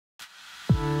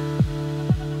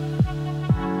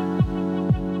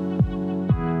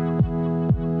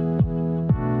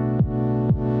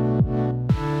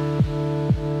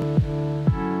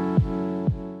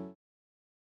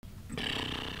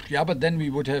Yeah, but then we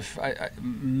would have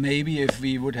maybe if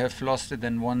we would have lost it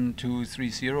then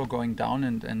 1-2-3-0 going down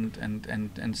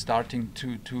and starting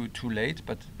too late,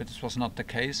 but this was not the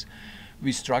case.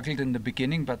 We struggled in the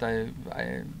beginning, but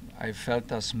I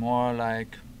felt us more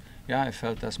like, yeah, I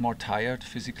felt us more tired,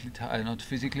 physically not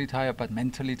physically tired, but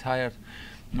mentally tired,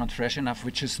 not fresh enough,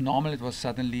 which is normal. It was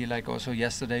suddenly like also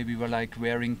yesterday we were like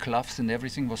wearing gloves and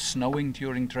everything was snowing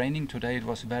during training. Today it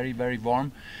was very, very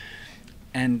warm.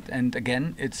 And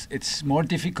again, it's more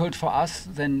difficult for us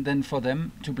than for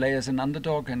them to play as an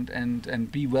underdog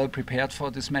and be well prepared for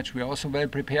this match. We are also well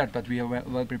prepared, but we are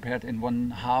well prepared in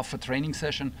one half a training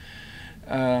session.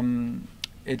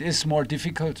 It is more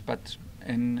difficult, but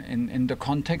in the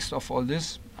context of all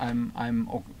this,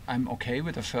 I'm okay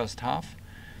with the first half.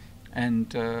 And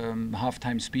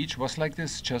halftime speech was like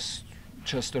this,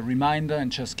 just a reminder,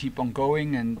 and just keep on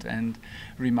going and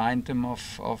remind them of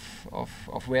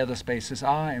where the spaces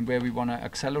are and where we want to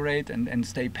accelerate and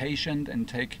stay patient and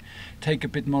take a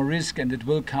bit more risk, and it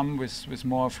will come with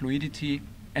more fluidity,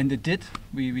 and it did.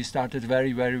 We started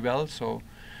very, very well, so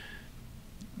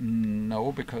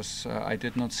no, because I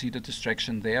did not see the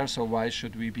distraction there, so why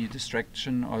should we be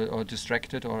distraction or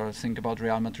distracted or think about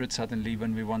Real Madrid suddenly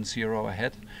when we 1-0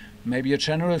 ahead? Maybe a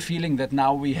general feeling that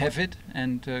now we have it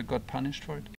and got punished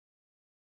for it.